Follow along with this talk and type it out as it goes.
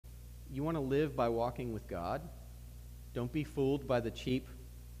You want to live by walking with God? Don't be fooled by the cheap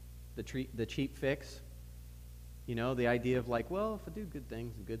fix. You know, the idea of like, well, if I do good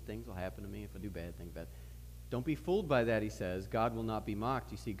things will happen to me. If I do bad things, bad. Don't be fooled by that, he says. God will not be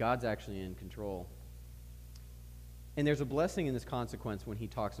mocked. You see, God's actually in control. And there's a blessing in this consequence when he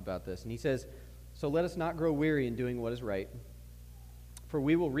talks about this. And he says, so let us not grow weary in doing what is right, for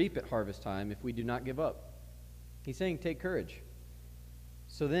we will reap at harvest time if we do not give up. He's saying, take courage.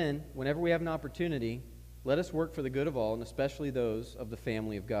 So then, whenever we have an opportunity, let us work for the good of all, and especially those of the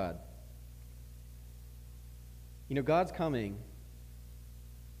family of God. You know, God's coming.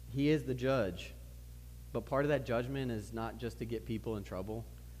 He is the judge. But part of that judgment is not just to get people in trouble.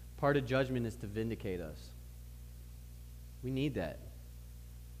 Part of judgment is to vindicate us. We need that.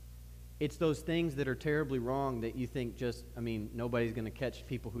 It's those things that are terribly wrong that you think nobody's going to catch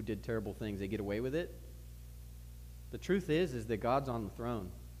people who did terrible things. They get away with it. The truth is that God's on the throne.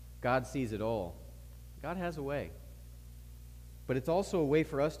 God sees it all. God has a way. But it's also a way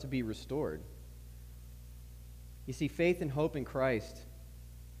for us to be restored. You see, faith and hope in Christ,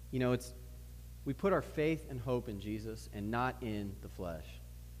 we put our faith and hope in Jesus and not in the flesh.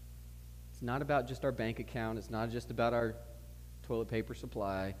 It's not about just our bank account. It's not just about our toilet paper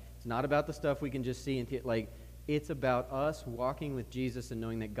supply. It's not about the stuff we can just see. It's about us walking with Jesus and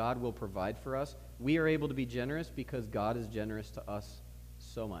knowing that God will provide for us. We are able to be generous because God is generous to us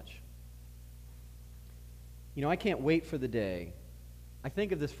so much. I can't wait for the day. I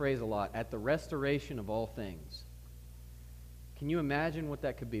think of this phrase a lot, at the restoration of all things. Can you imagine what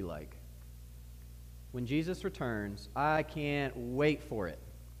that could be like? When Jesus returns, I can't wait for it.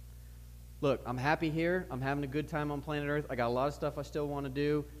 Look, I'm happy here. I'm having a good time on planet Earth. I got a lot of stuff I still want to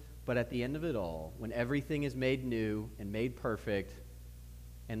do. But at the end of it all, when everything is made new and made perfect,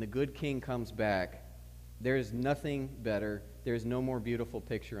 and the good King comes back, there is nothing better. There is no more beautiful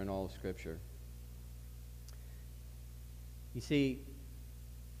picture in all of Scripture. You see,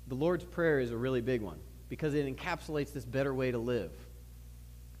 the Lord's Prayer is a really big one because it encapsulates this better way to live.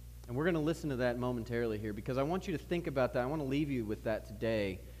 And we're going to listen to that momentarily here because I want you to think about that. I want to leave you with that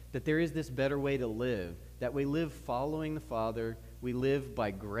today, that there is this better way to live, that we live following the Father, we live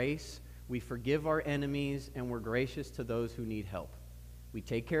by grace, we forgive our enemies, and we're gracious to those who need help. We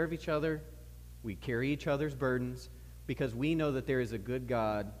take care of each other, we carry each other's burdens, because we know that there is a good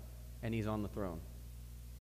God, and He's on the throne.